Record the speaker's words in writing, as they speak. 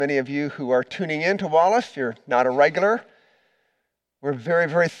Many of you who are tuning in to Wallace, if you're not a regular, we're very,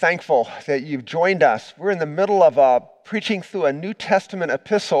 very thankful that you've joined us. We're in the middle of preaching through a New Testament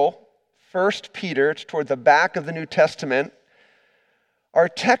epistle, 1 Peter. It's toward the back of the New Testament. Our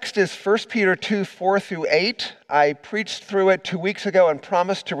text is 1 Peter 2, 4 through 8. I preached through it 2 weeks ago and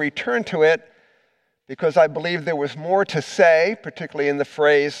promised to return to it because I believe there was more to say, particularly in the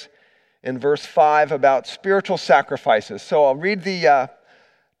phrase in verse 5 about spiritual sacrifices. So I'll read the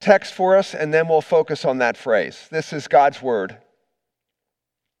text for us and then we'll focus on that phrase. This is God's word.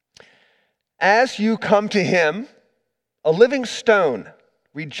 As you come to him, a living stone,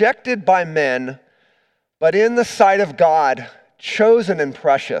 rejected by men, but in the sight of God, chosen and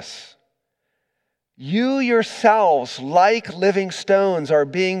precious. You yourselves, like living stones, are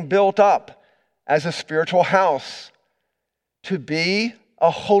being built up as a spiritual house to be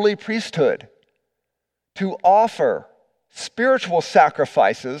a holy priesthood, to offer spiritual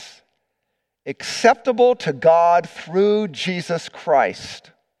sacrifices acceptable to God through Jesus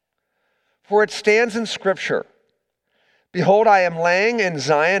Christ. For it stands in Scripture, behold, I am laying in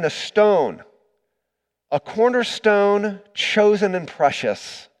Zion a stone, a cornerstone chosen and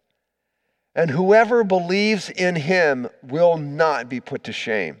precious, and whoever believes in him will not be put to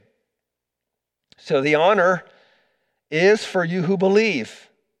shame. So the honor is for you who believe.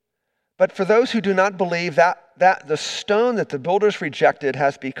 But for those who do not believe, that the stone that the builders rejected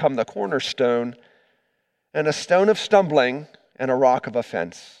has become the cornerstone, and a stone of stumbling and a rock of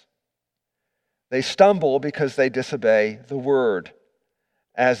offense. They stumble because they disobey the word,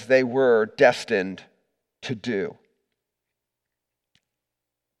 as they were destined to do.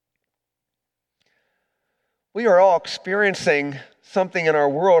 We are all experiencing something in our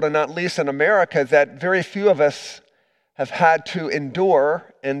world, and not least in America, that very few of us have had to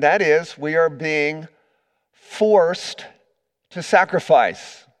endure, and that is we are being forced to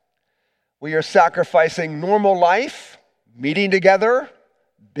sacrifice. We are sacrificing normal life, meeting together,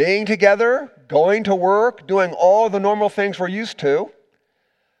 being together, going to work, doing all the normal things we're used to,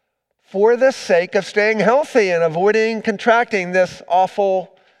 for the sake of staying healthy and avoiding contracting this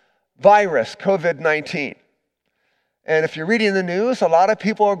awful virus, COVID-19. And if you're reading the news, a lot of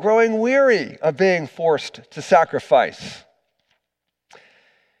people are growing weary of being forced to sacrifice.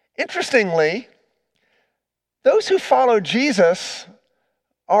 Interestingly, those who follow Jesus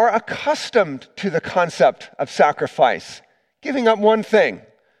are accustomed to the concept of sacrifice, giving up one thing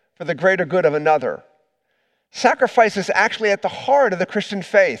for the greater good of another. Sacrifice is actually at the heart of the Christian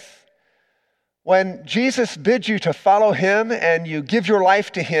faith. When Jesus bids you to follow him and you give your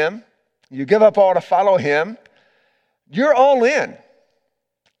life to him, you give up all to follow him, you're all in.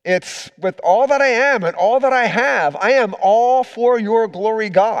 It's with all that I am and all that I have, I am all for your glory,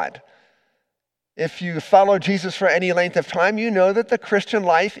 God. If you follow Jesus for any length of time, you know that the Christian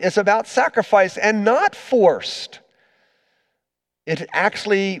life is about sacrifice and not forced. It's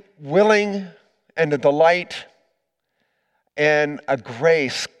actually willing and a delight and a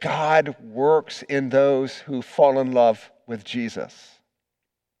grace. God works in those who fall in love with Jesus.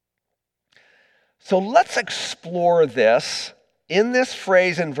 So let's explore this in this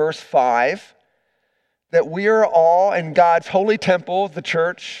phrase in verse 5, that we are all in God's holy temple, the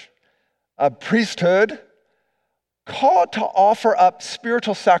church, a priesthood, called to offer up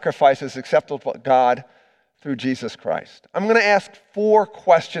spiritual sacrifices acceptable to God through Jesus Christ. I'm going to ask 4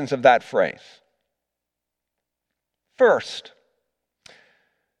 questions of that phrase. First,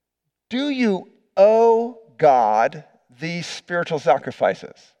 do you owe God these spiritual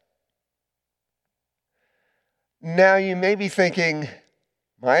sacrifices? Now you may be thinking,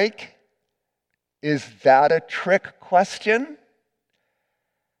 Mike, is that a trick question?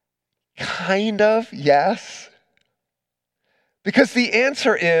 Kind of, yes. Because the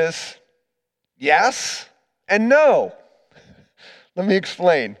answer is yes and no. Let me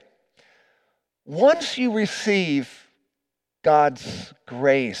explain. Once you receive God's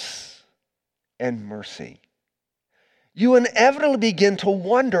grace and mercy, you inevitably begin to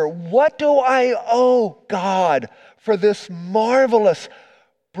wonder, what do I owe God for this marvelous,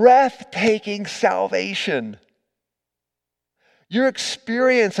 breathtaking salvation? Your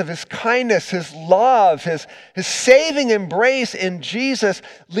experience of his kindness, his love, his saving embrace in Jesus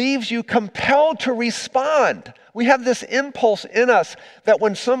leaves you compelled to respond. We have this impulse in us that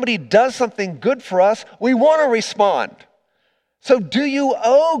when somebody does something good for us, we want to respond. So do you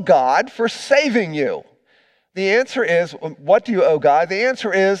owe God for saving you? The answer is, what do you owe God? The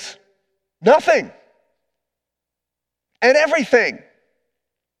answer is nothing and everything.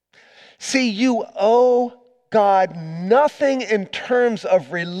 See, you owe God nothing in terms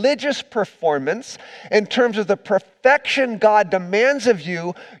of religious performance, in terms of the perfection God demands of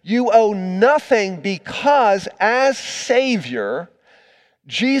you. You owe nothing because as Savior,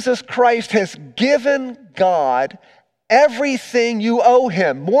 Jesus Christ has given God everything you owe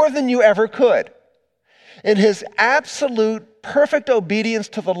him, more than you ever could. In his absolute perfect obedience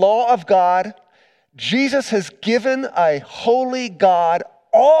to the law of God, Jesus has given a holy God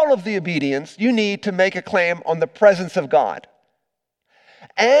all of the obedience you need to make a claim on the presence of God.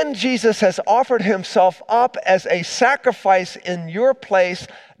 And Jesus has offered himself up as a sacrifice in your place,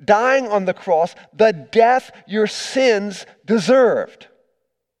 dying on the cross, the death your sins deserved.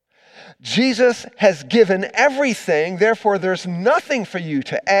 Jesus has given everything, therefore there's nothing for you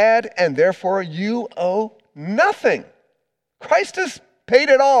to add, and therefore you owe nothing. Christ has paid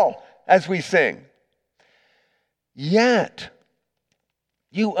it all, as we sing. Yet,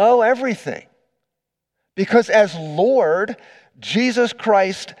 you owe everything. Because as Lord, Jesus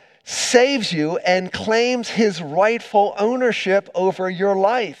Christ saves you and claims his rightful ownership over your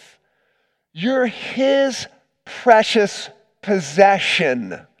life. You're his precious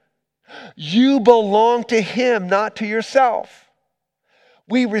possession. You belong to him, not to yourself.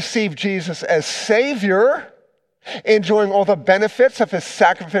 We receive Jesus as Savior, enjoying all the benefits of his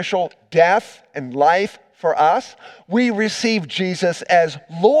sacrificial death and life for us. We receive Jesus as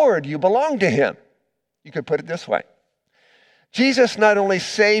Lord. You belong to him. You could put it this way. Jesus not only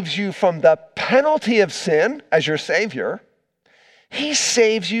saves you from the penalty of sin as your Savior, he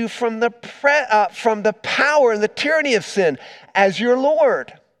saves you from the power and the tyranny of sin as your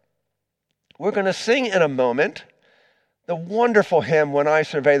Lord. We're going to sing in a moment the wonderful hymn, When I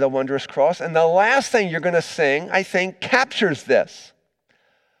Survey the Wondrous Cross. And the last thing you're going to sing, I think, captures this.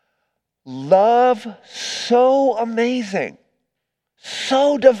 Love so amazing,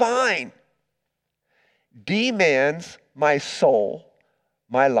 so divine, demands my soul,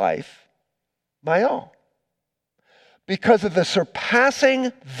 my life, my all. Because of the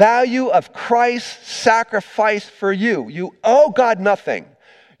surpassing value of Christ's sacrifice for you. You owe God nothing.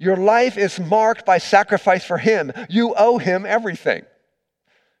 Your life is marked by sacrifice for him. You owe him everything.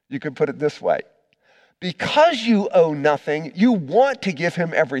 You could put it this way. Because you owe nothing, you want to give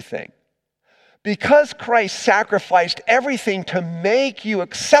him everything. Because Christ sacrificed everything to make you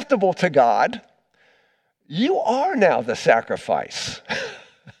acceptable to God, you are now the sacrifice.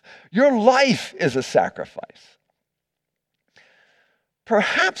 Your life is a sacrifice.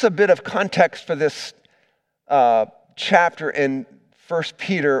 Perhaps a bit of context for this chapter in 1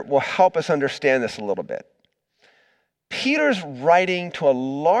 Peter will help us understand this a little bit. Peter's writing to a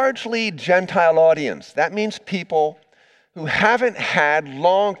largely Gentile audience. That means people who haven't had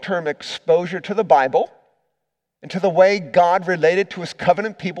long-term exposure to the Bible and to the way God related to his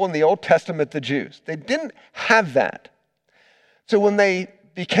covenant people in the Old Testament, the Jews. They didn't have that. So when they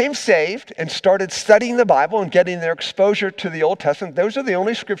became saved and started studying the Bible and getting their exposure to the Old Testament, those are the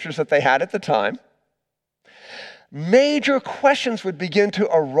only scriptures that they had at the time. Major questions would begin to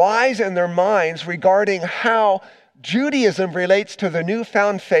arise in their minds regarding how Judaism relates to the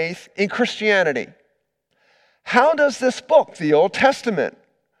newfound faith in Christianity. How does this book, the Old Testament,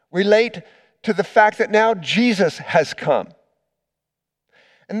 relate to the fact that now Jesus has come?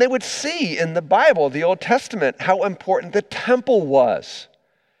 And they would see in the Bible, the Old Testament, how important the temple was.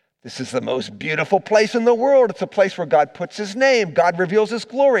 This is the most beautiful place in the world. It's a place where God puts his name. God reveals his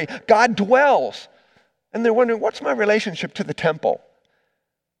glory. God dwells. And they're wondering, what's my relationship to the temple?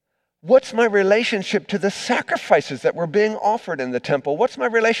 What's my relationship to the sacrifices that were being offered in the temple? What's my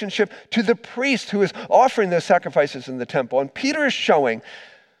relationship to the priest who is offering those sacrifices in the temple? And Peter is showing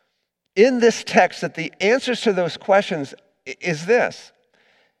in this text that the answers to those questions is this.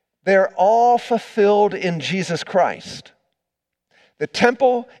 They're all fulfilled in Jesus Christ. The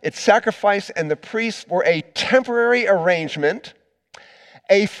temple, its sacrifice, and the priests were a temporary arrangement,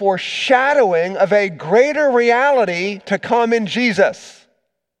 a foreshadowing of a greater reality to come in Jesus.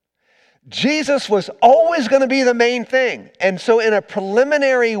 Jesus was always going to be the main thing. And so in a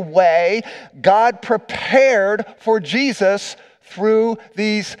preliminary way, God prepared for Jesus through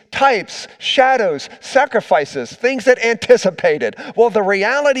these types, shadows, sacrifices, things that anticipated. Well, the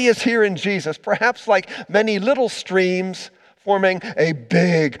reality is here in Jesus, perhaps like many little streams forming a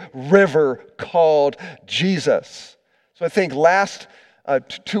big river called Jesus. So I think last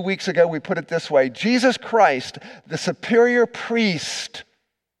 2 weeks ago, we put it this way. Jesus Christ, the superior priest,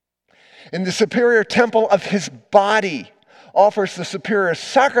 in the superior temple of his body, offers the superior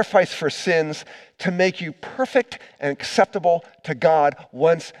sacrifice for sins to make you perfect and acceptable to God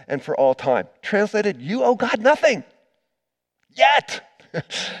once and for all time. Translated, you owe God nothing. Yet,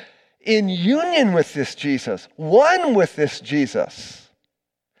 in union with this Jesus, one with this Jesus.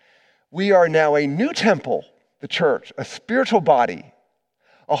 We are now a new temple, the church, a spiritual body,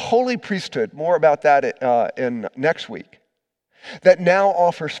 a holy priesthood, more about that in next week, that now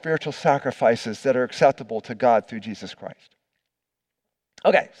offers spiritual sacrifices that are acceptable to God through Jesus Christ.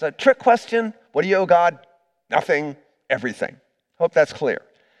 Okay, so trick question. What do you owe God? Nothing, everything. Hope that's clear.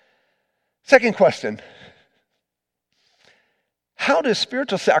 Second question. How do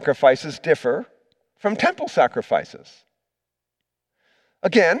spiritual sacrifices differ from temple sacrifices?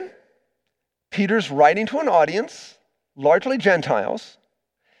 Again, Peter's writing to an audience, largely Gentiles,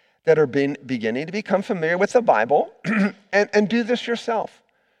 that are beginning to become familiar with the Bible, and do this yourself.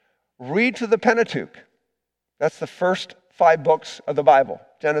 Read through the Pentateuch. That's the first 5 books of the Bible: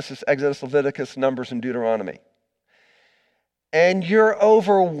 Genesis, Exodus, Leviticus, Numbers, and Deuteronomy. And you're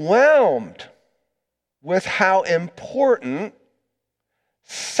overwhelmed with how important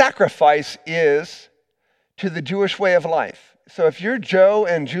sacrifice is to the Jewish way of life. So if you're Joe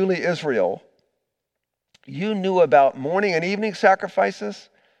and Julie Israel, you knew about morning and evening sacrifices,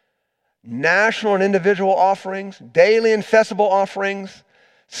 national and individual offerings, daily and festival offerings,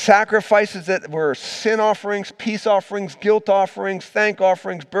 sacrifices that were sin offerings, peace offerings, guilt offerings, thank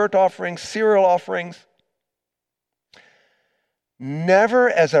offerings, burnt offerings, cereal offerings. Never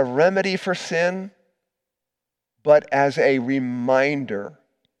as a remedy for sin, but as a reminder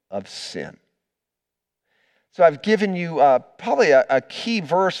of sin. So I've given you probably a key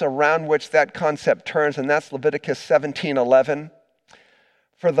verse around which that concept turns, and that's Leviticus 17:11.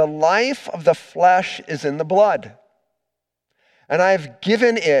 For the life of the flesh is in the blood, and I have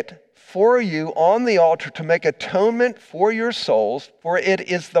given it for you on the altar to make atonement for your souls, for it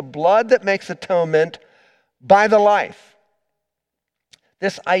is the blood that makes atonement by the life.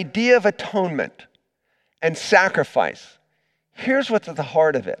 This idea of atonement and sacrifice, here's what's at the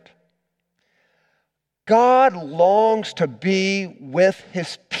heart of it. God longs to be with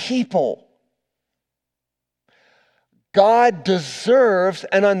his people. God deserves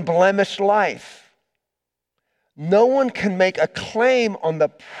an unblemished life. No one can make a claim on the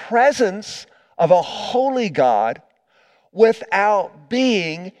presence of a holy God without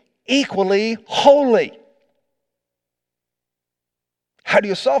being equally holy. How do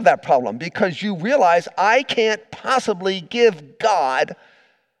you solve that problem? Because you realize I can't possibly give God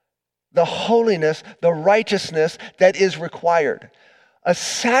the holiness, the righteousness that is required. A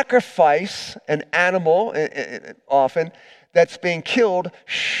sacrifice, an animal often, that's being killed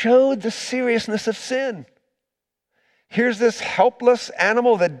showed the seriousness of sin. Here's this helpless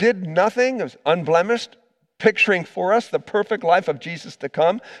animal that did nothing, it was unblemished, picturing for us the perfect life of Jesus to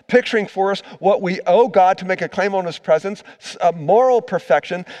come, picturing for us what we owe God to make a claim on his presence, a moral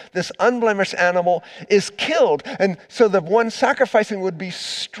perfection. This unblemished animal is killed. And so the one sacrificing would be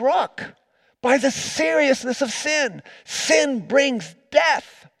struck by the seriousness of sin. Sin brings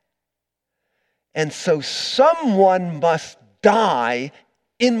death. And so someone must die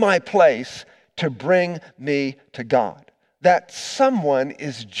in my place to bring me to God. That someone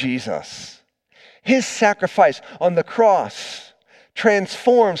is Jesus. His sacrifice on the cross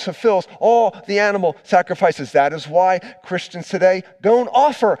transforms, fulfills all the animal sacrifices. That is why Christians today don't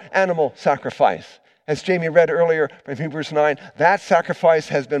offer animal sacrifice. As Jamie read earlier from Hebrews 9, that sacrifice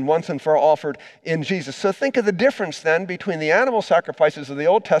has been once and for all offered in Jesus. So think of the difference then between the animal sacrifices of the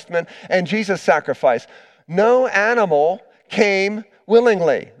Old Testament and Jesus' sacrifice. No animal came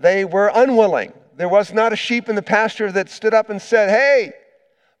willingly. They were unwilling. There was not a sheep in the pasture that stood up and said, "Hey,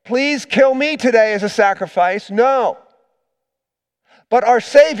 please kill me today as a sacrifice." No. But our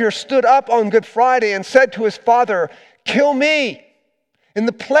Savior stood up on Good Friday and said to his Father, "Kill me in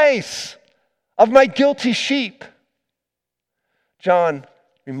the place of my guilty sheep." John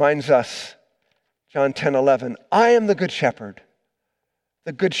reminds us, John 10:11, "I am the good shepherd.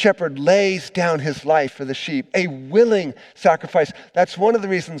 The good shepherd lays down his life for the sheep," a willing sacrifice. That's one of the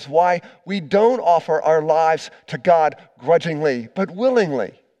reasons why we don't offer our lives to God grudgingly, but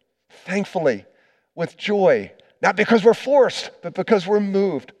willingly. Thankfully, with joy, not because we're forced, but because we're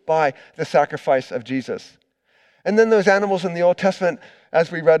moved by the sacrifice of Jesus. And then those animals in the Old Testament,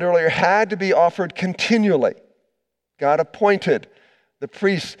 as we read earlier, had to be offered continually. God appointed the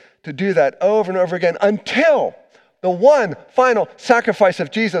priests to do that over and over again until the one final sacrifice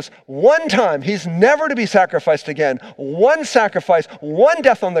of Jesus. One time, he's never to be sacrificed again. One sacrifice, one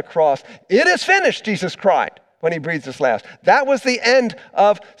death on the cross. "It is finished," Jesus cried when he breathed his last. That was the end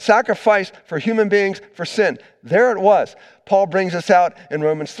of sacrifice for human beings for sin. There it was. Paul brings us out in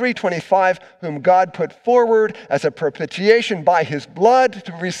Romans 3:25, whom God put forward as a propitiation by his blood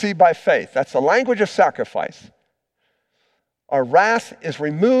to be received by faith. That's the language of sacrifice. Our wrath is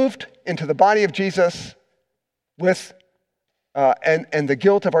removed into the body of Jesus with and the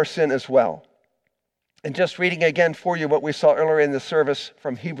guilt of our sin as well. And just reading again for you what we saw earlier in the service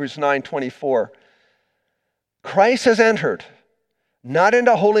from Hebrews 9:24. Christ has entered, not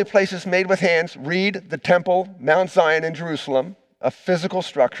into holy places made with hands. Read the temple, Mount Zion in Jerusalem, a physical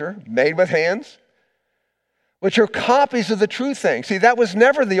structure made with hands, which are copies of the true thing. See, that was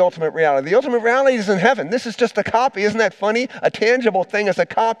never the ultimate reality. The ultimate reality is in heaven. This is just a copy. Isn't that funny? A tangible thing is a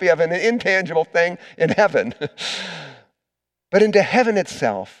copy of an intangible thing in heaven. But into heaven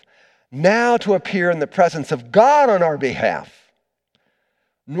itself, now to appear in the presence of God on our behalf.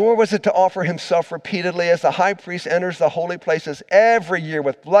 Nor was it to offer himself repeatedly as the high priest enters the holy places every year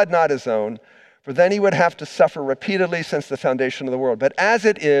with blood not his own, for then he would have to suffer repeatedly since the foundation of the world. But as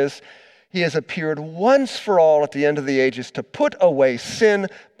it is, he has appeared once for all at the end of the ages to put away sin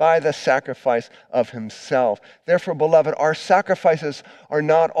by the sacrifice of himself. Therefore, beloved, our sacrifices are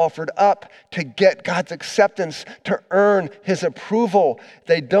not offered up to get God's acceptance, to earn his approval.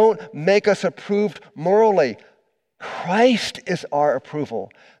 They don't make us approved morally. Christ is our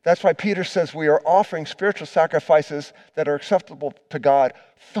approval. That's why Peter says we are offering spiritual sacrifices that are acceptable to God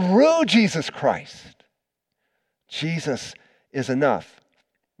through Jesus Christ. Jesus is enough.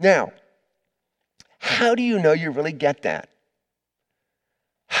 Now, how do you know you really get that?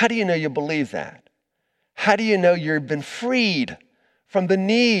 How do you know you believe that? How do you know you've been freed from the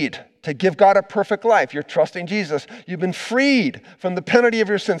need to give God a perfect life? You're trusting Jesus. You've been freed from the penalty of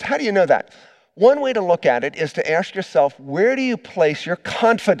your sins. How do you know that? One way to look at it is to ask yourself, where do you place your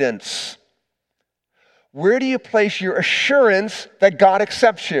confidence? Where do you place your assurance that God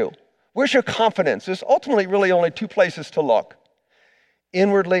accepts you? Where's your confidence? There's ultimately really only two places to look,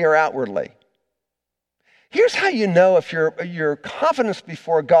 inwardly or outwardly. Here's how you know if your confidence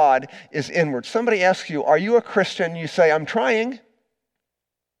before God is inward. Somebody asks you, are you a Christian? You say, I'm trying.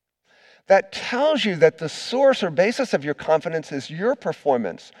 That tells you that the source or basis of your confidence is your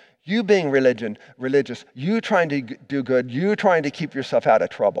performance. You being religious, you trying to do good, you trying to keep yourself out of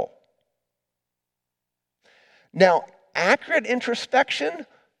trouble. Now, accurate introspection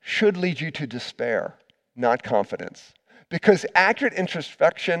should lead you to despair, not confidence. Because accurate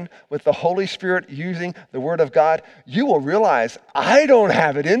introspection with the Holy Spirit using the Word of God, you will realize, I don't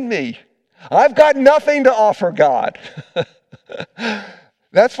have it in me. I've got nothing to offer God.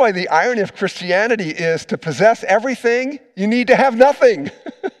 That's why the irony of Christianity is to possess everything, you need to have nothing.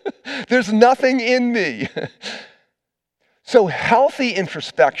 There's nothing in me. So healthy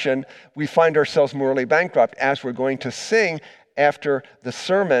introspection, we find ourselves morally bankrupt, as we're going to sing after the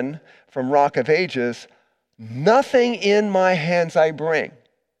sermon from Rock of Ages. Nothing in my hands I bring.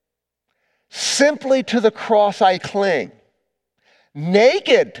 Simply to the cross I cling.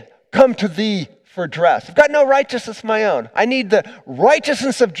 Naked come to thee for dress. I've got no righteousness of my own. I need the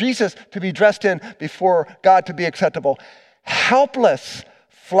righteousness of Jesus to be dressed in before God to be acceptable. Helpless,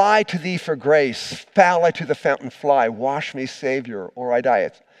 fly to thee for grace. Foul I to the fountain fly. Wash me, Savior, or I die.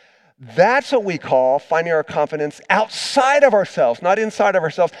 That's what we call finding our confidence outside of ourselves, not inside of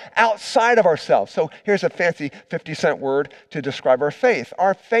ourselves, outside of ourselves. So here's a fancy 50-cent word to describe our faith.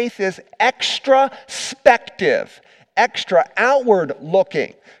 Our faith is extraspective, extra, outward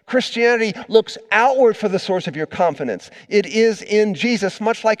looking. Christianity looks outward for the source of your confidence. It is in Jesus,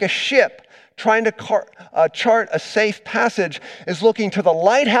 much like a ship trying to chart a safe passage is looking to the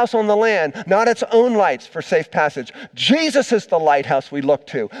lighthouse on the land, not its own lights for safe passage. Jesus is the lighthouse we look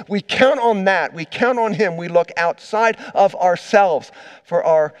to. We count on that. We count on him. We look outside of ourselves for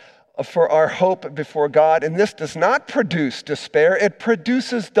our hope before God. And this does not produce despair. It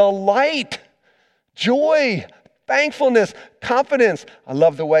produces delight, joy, thankfulness, confidence. I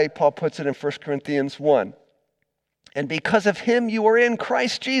love the way Paul puts it in 1 Corinthians 1. And because of him, you are in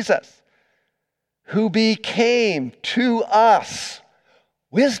Christ Jesus, who became to us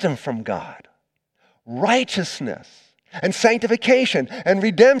wisdom from God, righteousness, and sanctification, and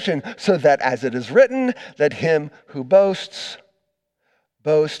redemption, so that as it is written, let him who boasts,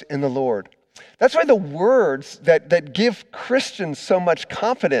 boast in the Lord. That's why the words that give Christians so much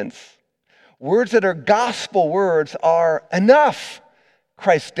confidence, words that are gospel words, are enough.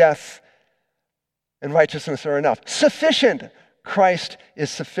 Christ's death and righteousness are enough. Sufficient. Christ is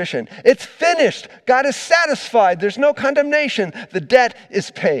sufficient. It's finished. God is satisfied. There's no condemnation. The debt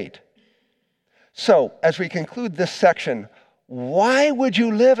is paid. So, as we conclude this section, why would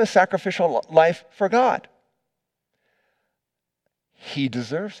you live a sacrificial life for God? He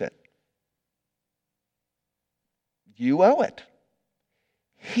deserves it. You owe it.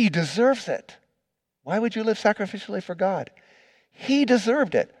 He deserves it. Why would you live sacrificially for God? He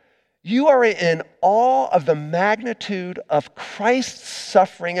deserved it. You are in awe of the magnitude of Christ's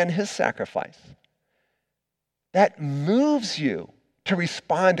suffering and his sacrifice. That moves you to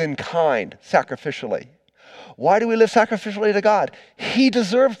respond in kind, sacrificially. Why do we live sacrificially to God? He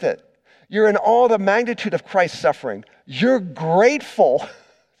deserved it. You're in awe of the magnitude of Christ's suffering. You're grateful.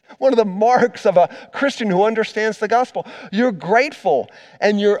 One of the marks of a Christian who understands the gospel. You're grateful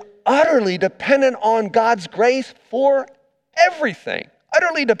and you're utterly dependent on God's grace for everything.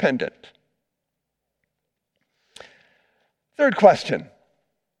 Utterly dependent. Third question.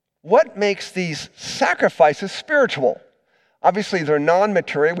 What makes these sacrifices spiritual? Obviously, they're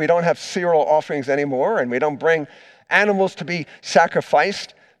non-material. We don't have cereal offerings anymore, and we don't bring animals to be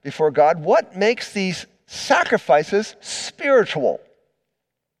sacrificed before God. What makes these sacrifices spiritual?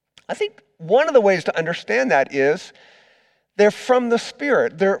 I think one of the ways to understand that is they're from the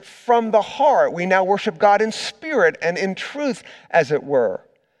Spirit. They're from the heart. We now worship God in spirit and in truth, as it were.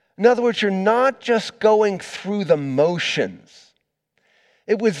 In other words, you're not just going through the motions.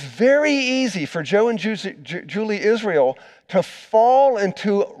 It was very easy for Joe and Julie Israel to fall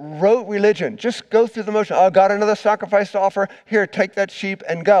into rote religion. Just go through the motion. Oh, got another sacrifice to offer. Here, take that sheep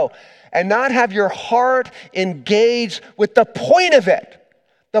and go. And not have your heart engaged with the point of it.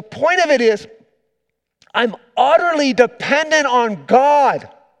 The point of it is, I'm utterly dependent on God.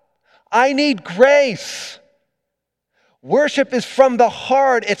 I need grace. Worship is from the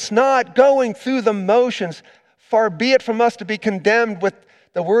heart. It's not going through the motions. Far be it from us to be condemned with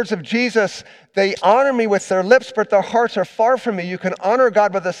the words of Jesus. They honor me with their lips, but their hearts are far from me. You can honor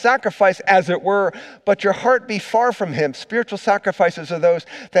God with a sacrifice, as it were, but your heart be far from him. Spiritual sacrifices are those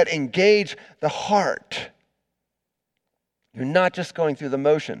that engage the heart. You're not just going through the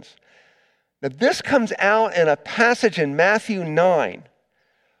motions. Now, this comes out in a passage in Matthew 9,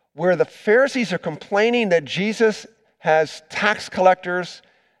 where the Pharisees are complaining that Jesus has tax collectors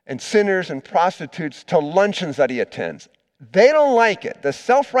and sinners and prostitutes to luncheons that he attends. They don't like it. The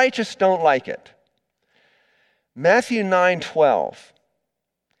self-righteous don't like it. Matthew 9:12.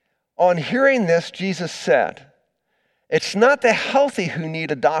 On hearing this, Jesus said, "It's not the healthy who need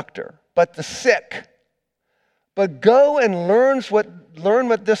a doctor, but the sick. But go and learn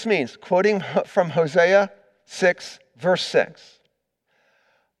what this means." Quoting from Hosea 6, verse 6.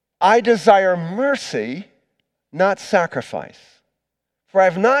 "I desire mercy, not sacrifice. For I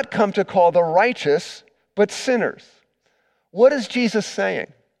have not come to call the righteous, but sinners." What is Jesus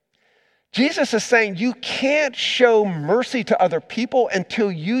saying? Jesus is saying you can't show mercy to other people until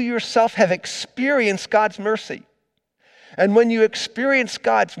you yourself have experienced God's mercy. And when you experience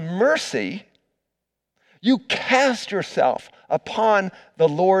God's mercy, you cast yourself upon the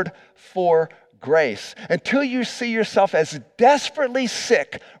Lord for grace. Until you see yourself as desperately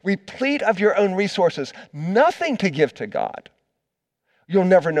sick, replete of your own resources, nothing to give to God, you'll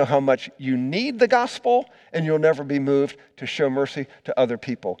never know how much you need the gospel, and you'll never be moved to show mercy to other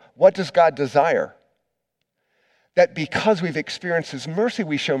people. What does God desire? That because we've experienced his mercy,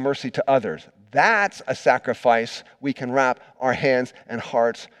 we show mercy to others. That's a sacrifice we can wrap our hands and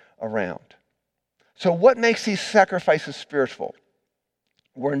hearts around. So what makes these sacrifices spiritual?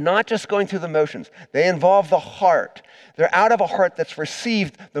 We're not just going through the motions. They involve the heart. They're out of a heart that's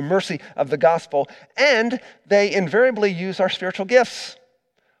received the mercy of the gospel, and they invariably use our spiritual gifts.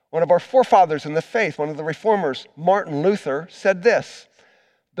 One of our forefathers in the faith, one of the reformers, Martin Luther, said this: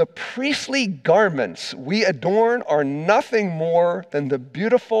 "The priestly garments we adorn are nothing more than the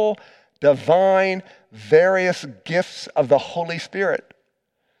beautiful, divine, various gifts of the Holy Spirit."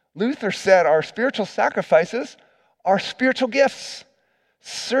 Luther said our spiritual sacrifices are spiritual gifts.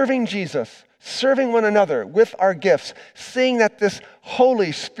 Serving Jesus, serving one another with our gifts, seeing that this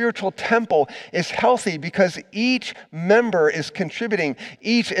holy spiritual temple is healthy because each member is contributing.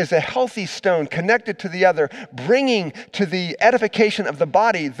 Each is a healthy stone connected to the other, bringing to the edification of the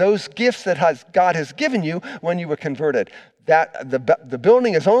body those gifts that God has given you when you were converted. That the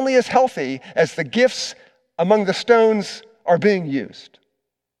building is only as healthy as the gifts among the stones are being used.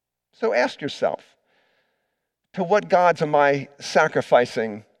 So ask yourself, to what gods am I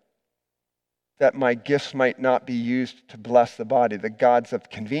sacrificing that my gifts might not be used to bless the body? The gods of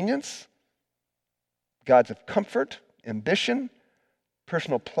convenience? Gods of comfort, ambition,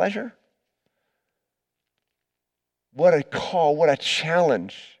 personal pleasure? What a call, what a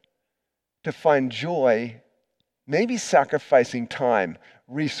challenge to find joy, maybe sacrificing time,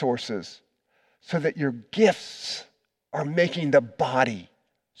 resources, so that your gifts are making the body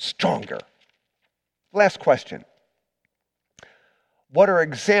stronger. Last question. What are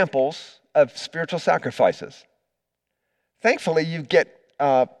examples of spiritual sacrifices? Thankfully, you get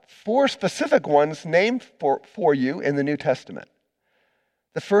 4 specific ones named for you in the New Testament.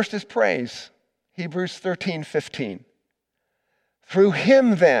 The first is praise. Hebrews 13:15. Through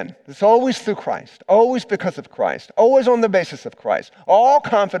him then, it's always through Christ, always because of Christ, always on the basis of Christ, all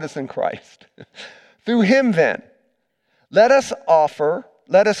confidence in Christ. Through him then, let us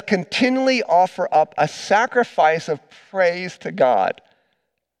continually offer up a sacrifice of praise to God.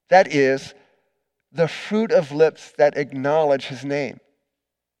 That is, the fruit of lips that acknowledge his name.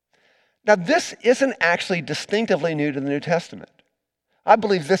 Now, this isn't actually distinctively new to the New Testament. I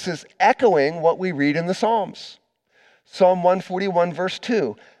believe this is echoing what we read in the Psalms. Psalm 141, verse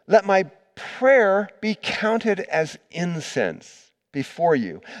 2, let my prayer be counted as incense before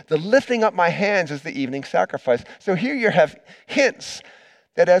you. The lifting up my hands is the evening sacrifice. So here you have hints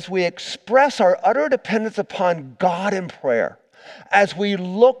that as we express our utter dependence upon God in prayer, as we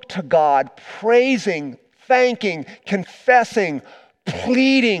look to God, praising, thanking, confessing,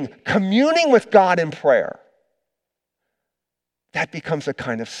 pleading, communing with God in prayer, that becomes a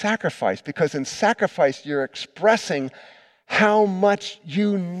kind of sacrifice, because in sacrifice you're expressing how much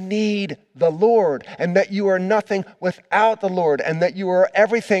you need the Lord, and that you are nothing without the Lord, and that you are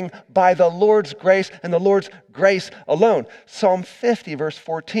everything by the Lord's grace and the Lord's grace alone. Psalm 50, verse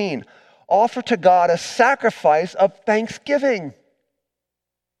 14, offer to God a sacrifice of thanksgiving.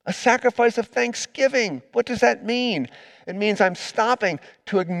 A sacrifice of thanksgiving. What does that mean? It means I'm stopping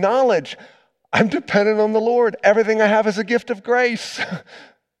to acknowledge I'm dependent on the Lord. Everything I have is a gift of grace.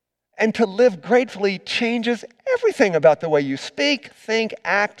 And to live gratefully changes everything about the way you speak, think,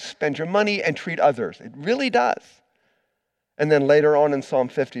 act, spend your money, and treat others. It really does. And then later on in Psalm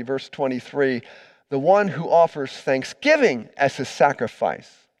 50, verse 23, the one who offers thanksgiving as his sacrifice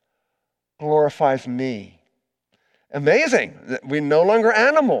glorifies me. Amazing. We're no longer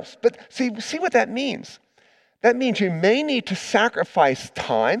animals. But see what that means? That means you may need to sacrifice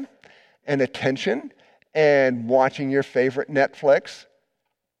time and attention and watching your favorite Netflix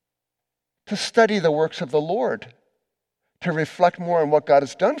to study the works of the Lord, to reflect more on what God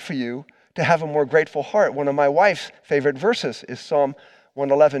has done for you, to have a more grateful heart. One of my wife's favorite verses is Psalm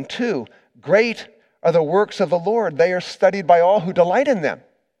 111:2. Great are the works of the Lord. They are studied by all who delight in them.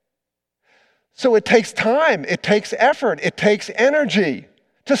 So it takes time, it takes effort, it takes energy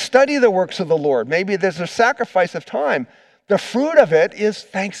to study the works of the Lord. Maybe there's a sacrifice of time. The fruit of it is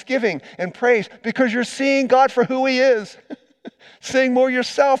thanksgiving and praise, because you're seeing God for who he is. Seeing more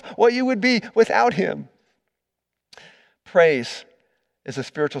yourself, what you would be without him. Praise is a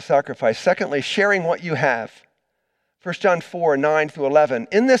spiritual sacrifice. Secondly, sharing what you have. 1 John 4, 9 through 11.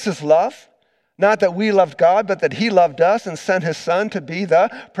 In this is love, not that we loved God, but that he loved us and sent his son to be the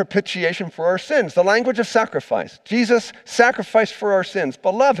propitiation for our sins. The language of sacrifice. Jesus sacrificed for our sins.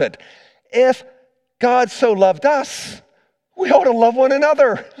 Beloved, if God so loved us, we ought to love one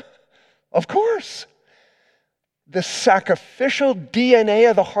another. Of course. The sacrificial DNA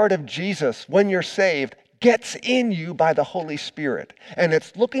of the heart of Jesus, when you're saved, gets in you by the Holy Spirit. And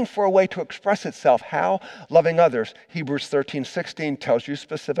it's looking for a way to express itself. How? Loving others. Hebrews 13:16 tells you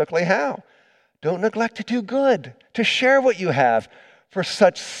specifically how. Don't neglect to do good, to share what you have, for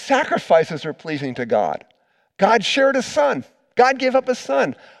such sacrifices are pleasing to God. God shared his son. God gave up his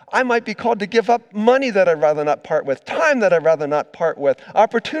son. I might be called to give up money that I'd rather not part with, time that I'd rather not part with,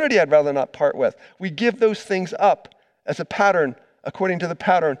 opportunity I'd rather not part with. We give those things up as a pattern, according to the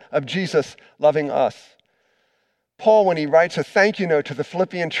pattern of Jesus loving us. Paul, when he writes a thank you note to the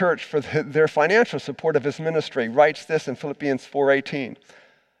Philippian church for their financial support of his ministry, writes this in Philippians 4:18.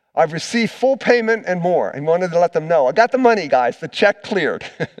 I've received full payment and more. He wanted to let them know, I got the money, guys, the check cleared.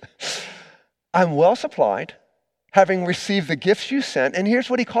 I'm well supplied, having received the gifts you sent. And here's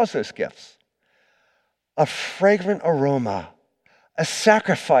what he calls those gifts. A fragrant aroma, a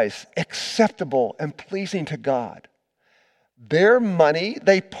sacrifice acceptable and pleasing to God. Their money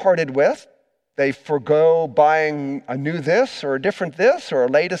they parted with. They forgo buying a new this or a different this or a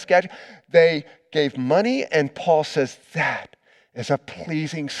latest gadget. They gave money, and Paul says that is a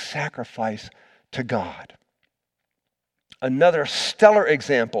pleasing sacrifice to God. Another stellar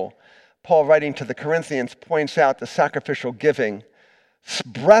example, Paul, writing to the Corinthians, points out the sacrificial giving,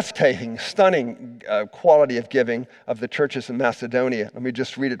 breathtaking, stunning quality of giving of the churches in Macedonia. Let me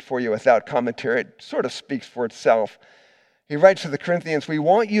just read it for you without commentary. It sort of speaks for itself. He writes to the Corinthians, we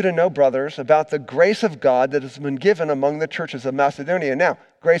want you to know, brothers, about the grace of God that has been given among the churches of Macedonia. Now,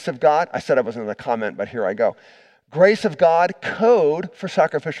 grace of God, I said I wasn't going to comment, but here I go. Grace of God, code for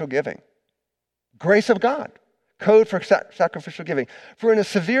sacrificial giving. Grace of God. Code for sacrificial giving. For in a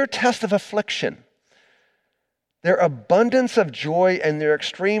severe test of affliction, their abundance of joy and their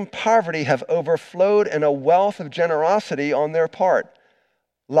extreme poverty have overflowed in a wealth of generosity on their part.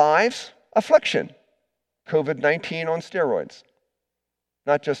 Lives, affliction. COVID-19 on steroids.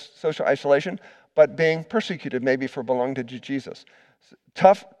 not just social isolation, but being persecuted maybe for belonging to Jesus.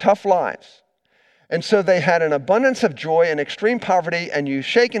 Tough lives. And so they had an abundance of joy and extreme poverty, and you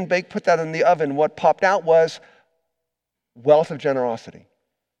shake and bake, put that in the oven. What popped out was wealth of generosity.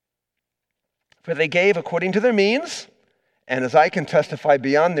 For they gave according to their means, and as I can testify,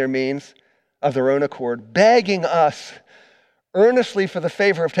 beyond their means, of their own accord, begging us earnestly for the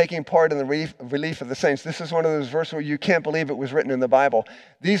favor of taking part in the relief of the saints. This is one of those verses where you can't believe it was written in the Bible.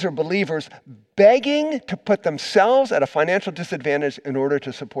 These are believers begging to put themselves at a financial disadvantage in order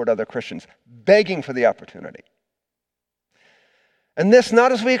to support other Christians, begging for the opportunity. And this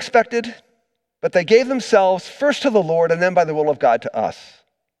not as we expected, but they gave themselves first to the Lord and then by the will of God to us.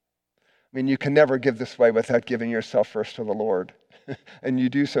 I mean, you can never give this way without giving yourself first to the Lord. And you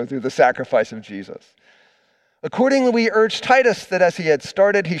do so through the sacrifice of Jesus. Accordingly, we urge Titus that as he had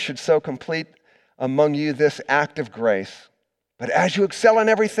started, he should so complete among you this act of grace. But as you excel in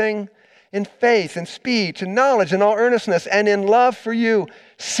everything, in faith, in speech, in knowledge, in all earnestness, and in love for you,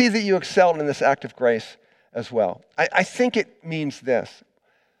 see that you excel in this act of grace as well. I think it means this.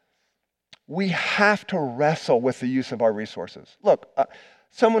 We have to wrestle with the use of our resources. Look,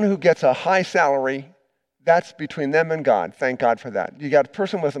 someone who gets a high salary, that's between them and God. Thank God for that. You got a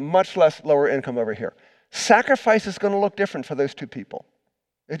person with a much lower income over here. Sacrifice is going to look different for those two people.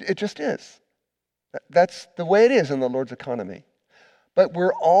 It just is. That's the way it is in the Lord's economy. But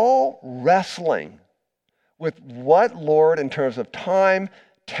we're all wrestling with what, Lord, in terms of time,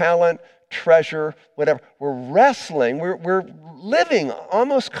 talent, treasure, whatever. We're wrestling. We're living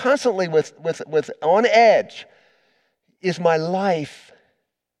almost constantly with on edge. Is my life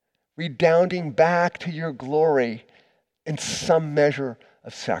redounding back to your glory in some measure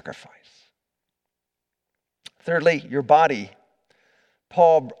of sacrifice? Thirdly, your body.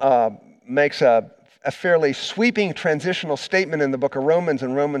 Paul makes a fairly sweeping transitional statement in the book of Romans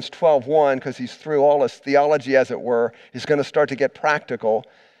in Romans 12:1, because he's through all his theology, as it were. He's going to start to get practical.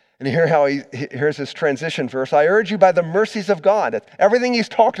 And here's his transition verse. I urge you by the mercies of God. Everything he's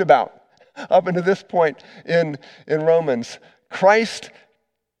talked about up until this point in Romans. Christ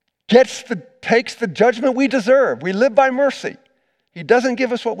takes the judgment we deserve. We live by mercy. He doesn't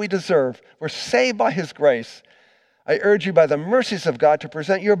give us what we deserve. We're saved by his grace. I urge you by the mercies of God to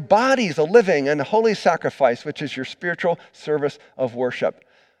present your bodies a living and holy sacrifice, which is your spiritual service of worship.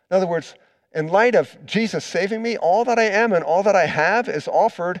 In other words, in light of Jesus saving me, all that I am and all that I have is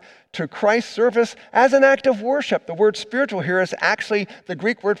offered to Christ's service as an act of worship. The word spiritual here is actually the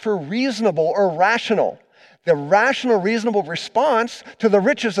Greek word for reasonable or rational. The rational, reasonable response to the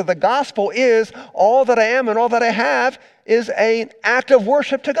riches of the gospel is all that I am and all that I have is an act of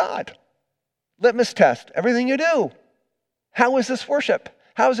worship to God. Litmus test, everything you do. How is this worship?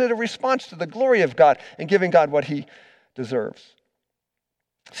 How is it a response to the glory of God and giving God what he deserves?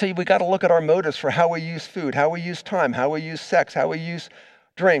 See, we got to look at our motives for how we use food, how we use time, how we use sex, how we use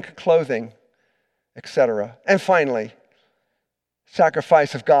drink, clothing, etc. And finally,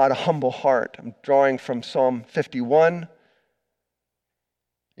 sacrifice of God, a humble heart. I'm drawing from Psalm 51.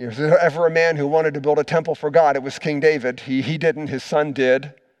 Was there ever a man who wanted to build a temple for God? It was King David. He didn't, his son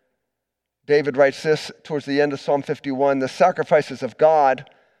did. David writes this towards the end of Psalm 51, the sacrifices of God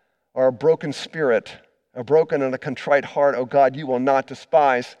are a broken spirit, a broken and a contrite heart, O God, you will not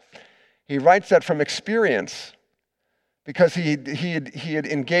despise. He writes that from experience because he had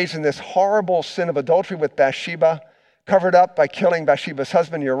engaged in this horrible sin of adultery with Bathsheba, covered up by killing Bathsheba's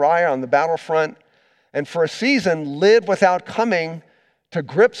husband Uriah on the battlefront, and for a season lived without coming to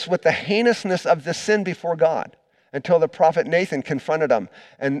grips with the heinousness of this sin before God until the prophet Nathan confronted him,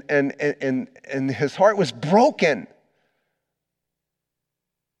 and his heart was broken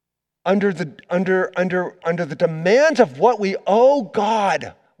under the demands of what we owe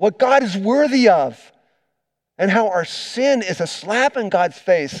God, what God is worthy of, and how our sin is a slap in God's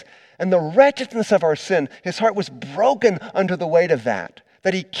face, and the wretchedness of our sin. His heart was broken under the weight of that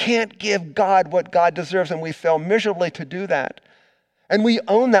he can't give God what God deserves, and we fail miserably to do that. And we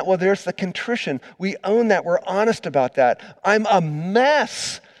own that. Well, there's the contrition. We own that. We're honest about that. I'm a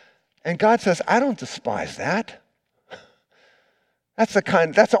mess. And God says, I don't despise that. That's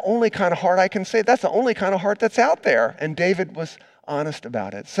the only kind of heart I can say. That's the only kind of heart that's out there. And David was honest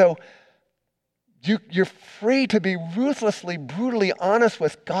about it. So you're free to be ruthlessly, brutally honest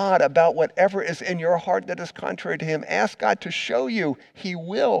with God about whatever is in your heart that is contrary to him. Ask God to show you. He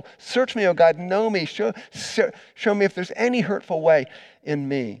will. Search me, O God. Know me. Show me if there's any hurtful way in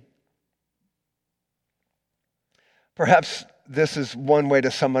me. Perhaps this is one way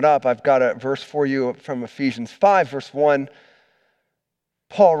to sum it up. I've got a verse for you from Ephesians 5, verse 1.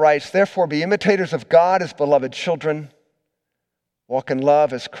 Paul writes, therefore be imitators of God as beloved children, Walk in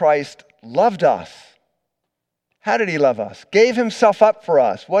love as Christ loved us. How did he love us? Gave himself up for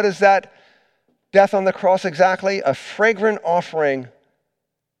us. What is that death on the cross exactly? A fragrant offering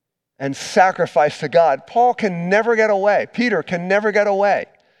and sacrifice to God. Paul can never get away. Peter can never get away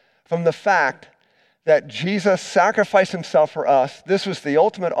from the fact that Jesus sacrificed himself for us. This was the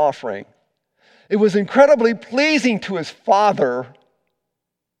ultimate offering. It was incredibly pleasing to his Father,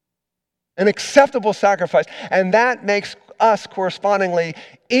 an acceptable sacrifice, and that makes us correspondingly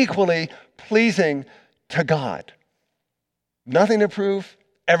equally pleasing to God. Nothing to prove,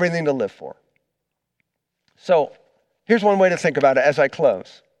 everything to live for. So here's one way to think about it as I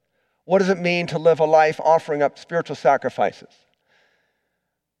close. What does it mean to live a life offering up spiritual sacrifices?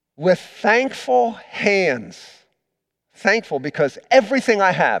 With thankful hands. Thankful because everything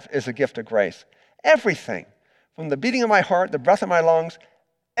I have is a gift of grace. Everything. From the beating of my heart, the breath of my lungs,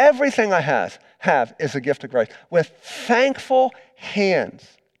 everything I have is a gift of grace. With thankful hands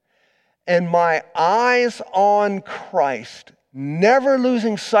and my eyes on Christ, never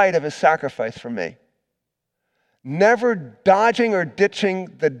losing sight of his sacrifice for me, never dodging or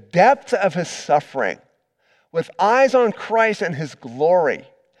ditching the depth of his suffering, with eyes on Christ and his glory,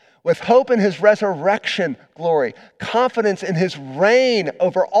 with hope in his resurrection glory, confidence in his reign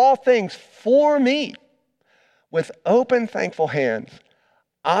over all things for me, with open, thankful hands,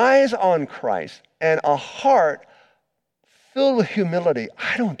 eyes on Christ, and a heart filled with humility.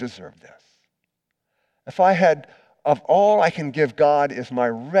 I don't deserve this. If I had, of all I can give God is my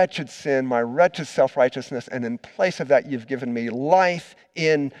wretched sin, my wretched self-righteousness, and in place of that, you've given me life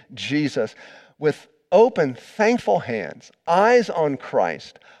in Jesus. With open, thankful hands, eyes on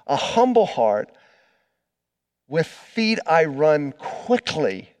Christ, a humble heart, with feet I run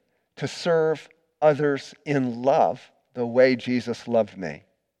quickly to serve others in love the way Jesus loved me.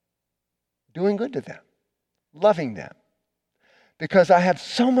 Doing good to them, loving them, because I have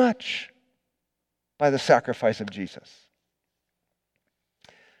so much by the sacrifice of Jesus.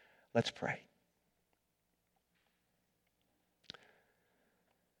 Let's pray.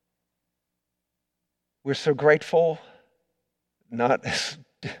 We're so grateful, not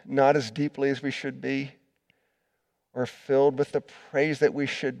as deeply as we should be, or filled with the praise that we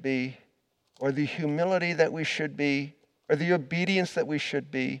should be, or the humility that we should be, or the obedience that we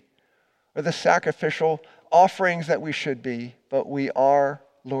should be, or the sacrificial offerings that we should be, but we are,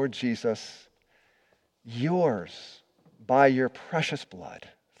 Lord Jesus, yours by your precious blood.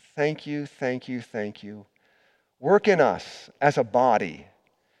 Thank you, thank you, thank you. Work in us as a body,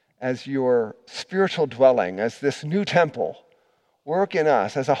 as your spiritual dwelling, as this new temple. Work in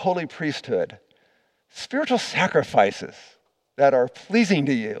us as a holy priesthood, spiritual sacrifices that are pleasing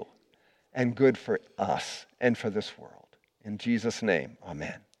to you and good for us and for this world. In Jesus' name,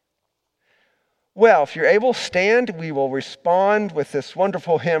 amen. Well, if you're able, stand. We will respond with this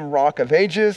wonderful hymn, Rock of Ages.